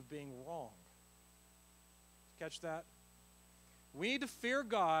afraid of being wrong. Catch that? We need to fear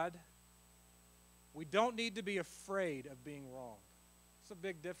God. We don't need to be afraid of being wrong. It's a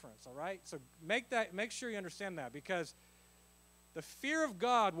big difference, all right? So make sure you understand that, because the fear of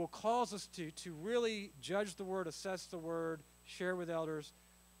God will cause us to really judge the word, assess the word, share with elders,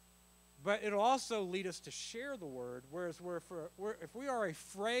 but it'll also lead us to share the word, whereas if we are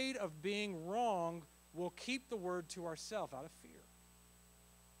afraid of being wrong, we'll keep the word to ourselves out of fear.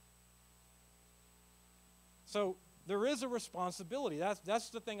 So there is a responsibility. That's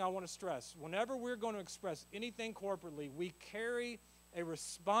the thing I want to stress. Whenever we're going to express anything corporately, we carry a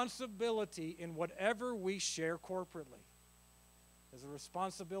responsibility in whatever we share corporately. There's a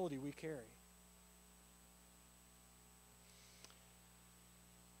responsibility we carry.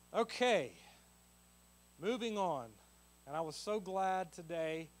 Okay, moving on. And I was so glad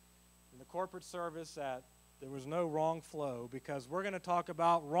today in the corporate service that there was no wrong flow, because we're going to talk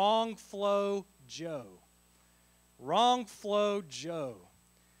about wrong flow Joe. Wrong flow Joe.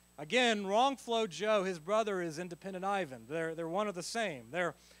 Again, wrong flow Joe, his brother is independent Ivan. They're one of the same.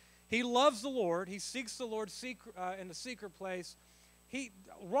 He loves the Lord. He seeks the Lord in the secret place.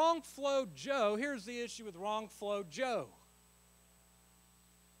 Wrong flow Joe, here's the issue with wrong flow Joe.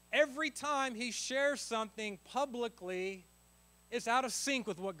 Every time he shares something publicly, it's out of sync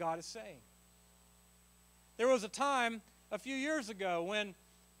with what God is saying. There was a time a few years ago when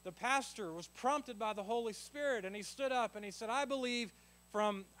the pastor was prompted by the Holy Spirit, and he stood up and he said, I believe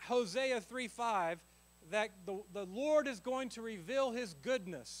from Hosea 3:5 that the Lord is going to reveal his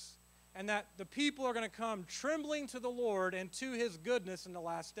goodness, and that the people are going to come trembling to the Lord and to his goodness in the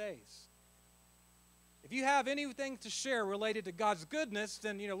last days. If you have anything to share related to God's goodness,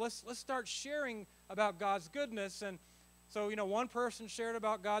 then let's start sharing about God's goodness. And so one person shared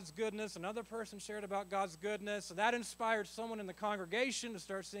about God's goodness, another person shared about God's goodness, and that inspired someone in the congregation to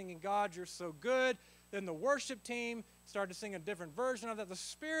start singing, God, you're so good. Then the worship team started to sing a different version of that. The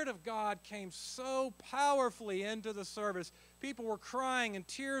Spirit of God came so powerfully into the service. People were crying and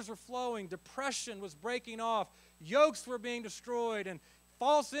tears were flowing. Depression was breaking off. Yokes were being destroyed, and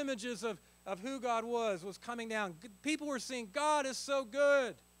false images of who God was coming down. People were seeing God is so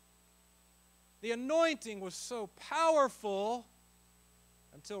good. The anointing was so powerful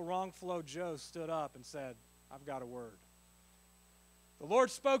until wrong flow Joe stood up and said, I've got a word. The Lord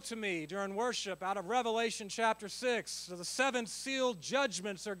spoke to me during worship out of Revelation chapter 6. So the 7 sealed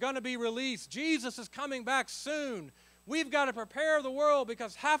judgments are going to be released. Jesus is coming back soon. We've got to prepare the world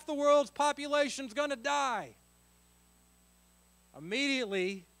because half the world's population is going to die.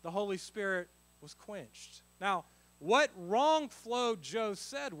 Immediately, the Holy Spirit was quenched. Now, what wrong flow Joe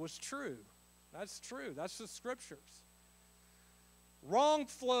said was true. That's true. That's the scriptures. Wrong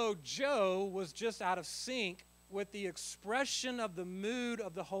flow Joe was just out of sync with the expression of the mood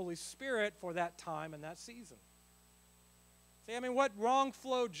of the Holy Spirit for that time and that season. See, I mean, what wrong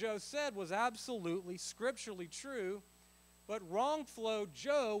flow Joe said was absolutely scripturally true, but wrong flow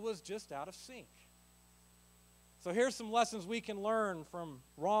Joe was just out of sync. So here's some lessons we can learn from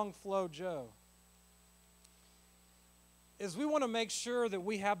wrong flow Joe. Is we want to make sure that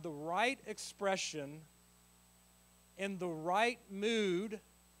we have the right expression in the right mood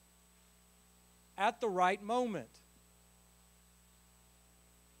at the right moment.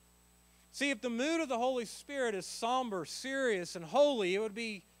 See, if the mood of the Holy Spirit is somber, serious, and holy, it would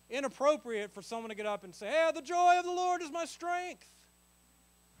be inappropriate for someone to get up and say, "Hey, the joy of the Lord is my strength."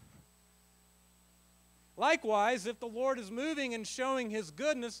 Likewise, if the Lord is moving and showing His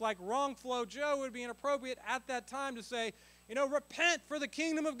goodness like wrong flow Joe, it would be inappropriate at that time to say, repent, for the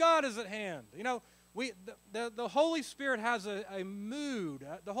kingdom of God is at hand. The Holy Spirit has a mood.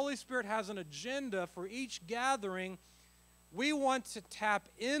 The Holy Spirit has an agenda for each gathering. We want to tap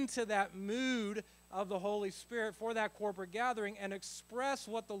into that mood of the Holy Spirit for that corporate gathering and express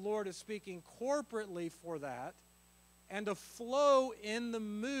what the Lord is speaking corporately for that, and to flow in the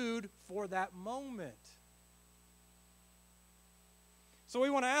mood for that moment. So we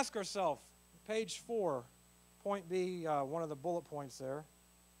want to ask ourselves, page 4, point B, one of the bullet points there.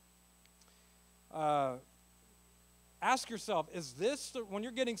 Ask yourself, is this, when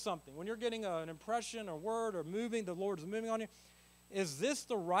you're getting something, when you're getting an impression or word or moving, the Lord is moving on you, is this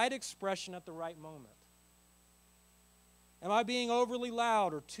the right expression at the right moment? Am I being overly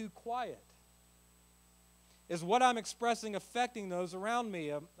loud or too quiet? Is what I'm expressing affecting those around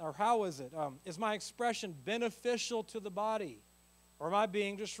me? Or how is it? Is my expression beneficial to the body? Or am I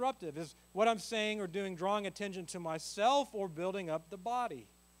being disruptive? Is what I'm saying or doing drawing attention to myself or building up the body?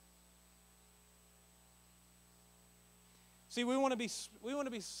 See, we want to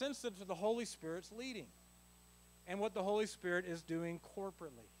be sensitive to the Holy Spirit's leading and what the Holy Spirit is doing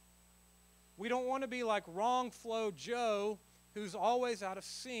corporately. We don't want to be like wrong flow Joe, who's always out of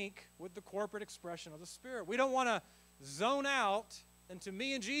sync with the corporate expression of the Spirit. We don't want to zone out into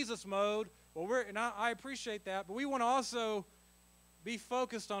me and Jesus mode. And I appreciate that, but we want to also be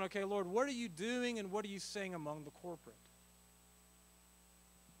focused on, okay, Lord, what are you doing and what are you saying among the corporate?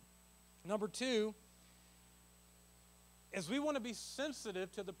 Number 2 is we want to be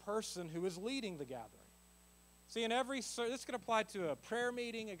sensitive to the person who is leading the gathering. See, this could apply to a prayer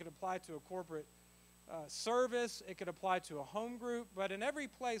meeting, it could apply to a corporate service, it could apply to a home group, but in every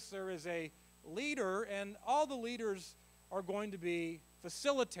place there is a leader, and all the leaders are going to be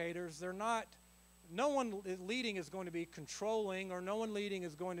facilitators. No one leading is going to be controlling, or no one leading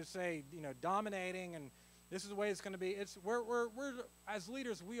is going to say, dominating, and this is the way it's going to be. We're as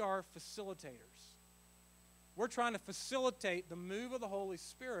leaders, we are facilitators. We're trying to facilitate the move of the Holy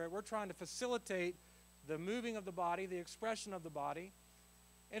Spirit. We're trying to facilitate the moving of the body, the expression of the body.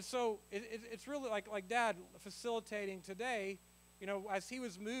 And so it's really like Dad facilitating today, as he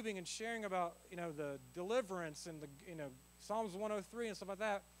was moving and sharing about, the deliverance and the, Psalms 103 and stuff like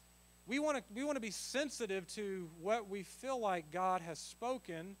that. We want to be sensitive to what we feel like God has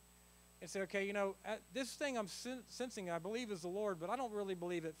spoken and say, okay, this thing I'm sensing, I believe is the Lord, but I don't really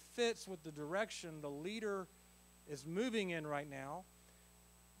believe it fits with the direction the leader is moving in right now.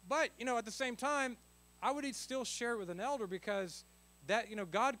 But, at the same time, I would still share it with an elder, because that,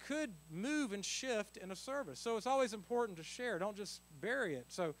 God could move and shift in a service. So it's always important to share. Don't just bury it.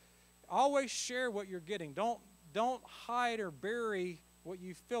 So always share what you're getting. Don't hide or bury what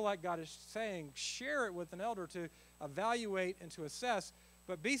you feel like God is saying. Share it with an elder to evaluate and to assess,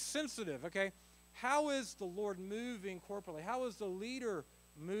 but be sensitive, okay? How is the Lord moving corporately? How is the leader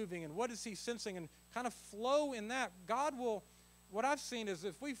moving, and what is he sensing? And kind of flow in that. God will, what I've seen is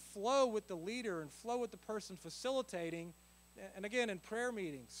if we flow with the leader and flow with the person facilitating, and again, in prayer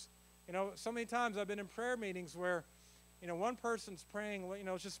meetings, so many times I've been in prayer meetings where, one person's praying,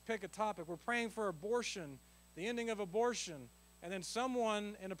 let's just pick a topic. We're praying for abortion, the ending of abortion. And then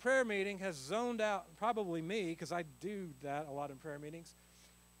someone in a prayer meeting has zoned out, probably me, because I do that a lot in prayer meetings.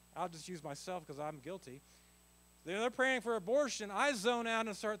 I'll just use myself because I'm guilty. They're praying for abortion. I zone out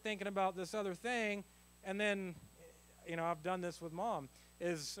and start thinking about this other thing. And then, I've done this with Mom,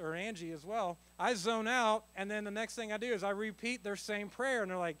 or Angie as well. I zone out, and then the next thing I do is I repeat their same prayer. And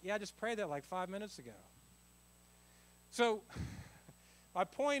they're like, yeah, I just prayed that like 5 minutes ago. So my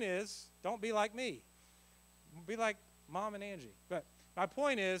point is, don't be like me. Be like Mom and Angie. But my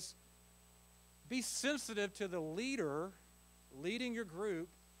point is, be sensitive to the leader leading your group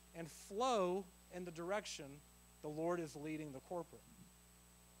and flow in the direction the Lord is leading the corporate.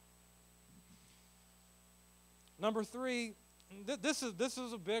 Number three, this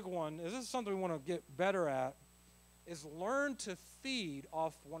is a big one. This is something we want to get better at, is learn to feed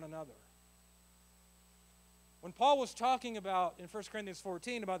off one another. When Paul was talking about, in 1 Corinthians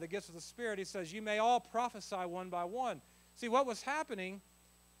 14, about the gifts of the Spirit, he says, you may all prophesy one by one. See, what was happening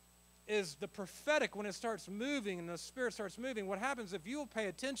is the prophetic, when it starts moving and the Spirit starts moving, what happens if you will pay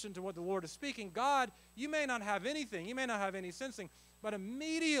attention to what the Lord is speaking, God, you may not have anything, you may not have any sensing, but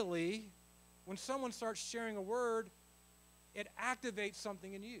immediately when someone starts sharing a word, it activates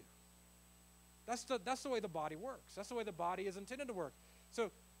something in you. That's the way the body works. That's the way the body is intended to work.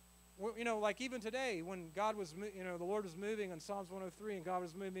 So, like even today, when God was, the Lord was moving in Psalms 103, and God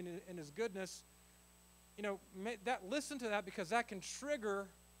was moving in His goodness, listen to that, because that can trigger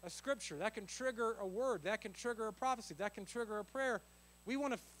a scripture, that can trigger a word, that can trigger a prophecy, that can trigger a prayer. We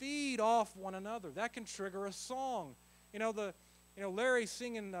want to feed off one another. That can trigger a song. Larry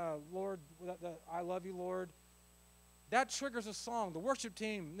singing, Lord, I love you, Lord. That triggers a song. The worship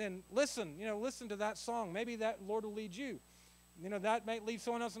team, then listen to that song. Maybe that Lord will lead you. That might lead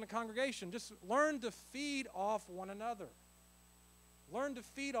someone else in the congregation. Just learn to feed off one another. Learn to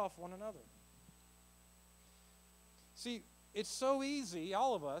feed off one another. See, it's so easy,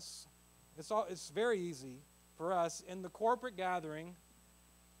 all of us, it's very easy for us in the corporate gathering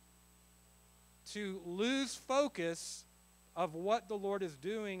to lose focus of what the Lord is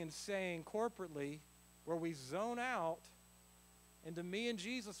doing and saying corporately, where we zone out into me and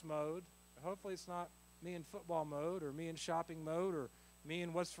Jesus mode. Hopefully it's not me in football mode, or me in shopping mode, or me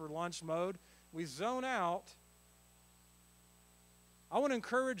in what's for lunch mode. We zone out. I want to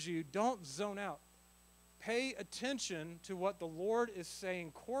encourage you, don't zone out. Pay attention to what the Lord is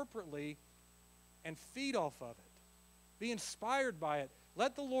saying corporately and feed off of it. Be inspired by it.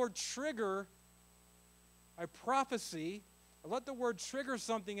 Let the Lord trigger a prophecy. Let the word trigger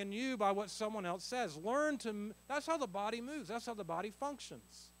something in you by what someone else says. That's how the body moves. That's how the body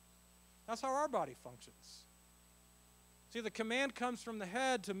functions. That's how our body functions. See, the command comes from the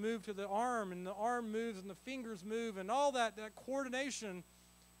head to move to the arm, and the arm moves and the fingers move, and all that coordination.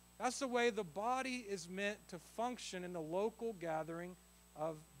 That's the way the body is meant to function in the local gathering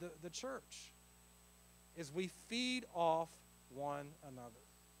of the church, is we feed off one another.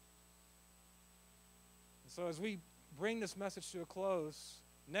 And so as we bring this message to a close,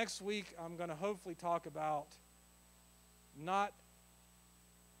 next week I'm going to hopefully talk about not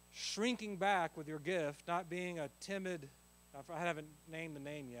shrinking back with your gift, not being a timid, I haven't named the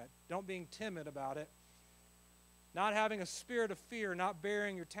name yet, don't being timid about it, not having a spirit of fear, not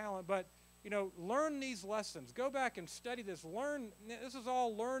bearing your talent, but, learn these lessons. Go back and study this. This is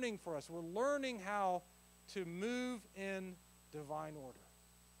all learning for us. We're learning how to move in divine order.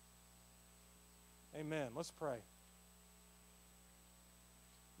 Amen. Let's pray.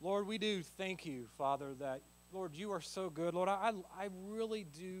 Lord, we do thank you, Father, that, Lord, you are so good. Lord, I really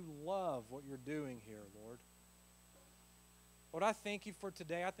do love what you're doing here, Lord. Lord, I thank you for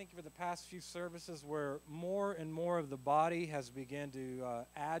today. I thank you for the past few services where more and more of the body has begun to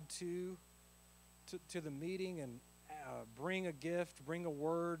add to the meeting and bring a gift, bring a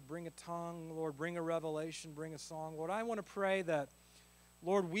word, bring a tongue, Lord, bring a revelation, bring a song. Lord, I want to pray that,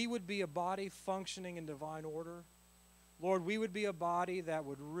 Lord, we would be a body functioning in divine order. Lord, we would be a body that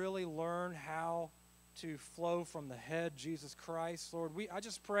would really learn how to flow from the head, Jesus Christ. Lord, I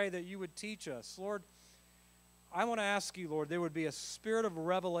just pray that you would teach us. Lord, I want to ask you, Lord, there would be a spirit of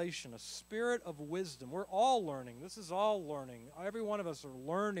revelation, a spirit of wisdom. We're all learning. This is all learning. Every one of us are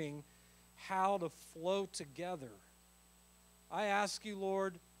learning how to flow together. I ask you,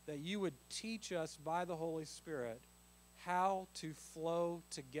 Lord, that you would teach us by the Holy Spirit how to flow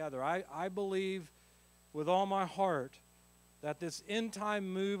together. I believe with all my heart that this end-time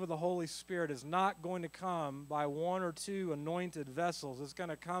move of the Holy Spirit is not going to come by one or two anointed vessels. It's going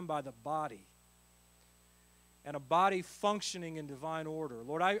to come by the body, and a body functioning in divine order.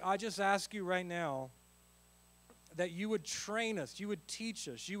 Lord, I just ask you right now that you would train us, you would teach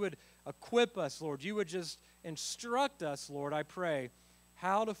us, you would equip us, Lord. You would just instruct us, Lord, I pray,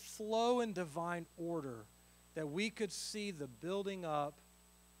 how to flow in divine order, that we could see the building up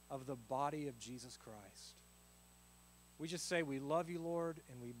of the body of Jesus Christ. We just say we love you, Lord,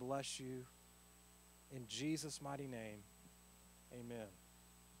 and we bless you. In Jesus' mighty name, amen.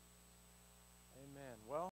 Amen. Well,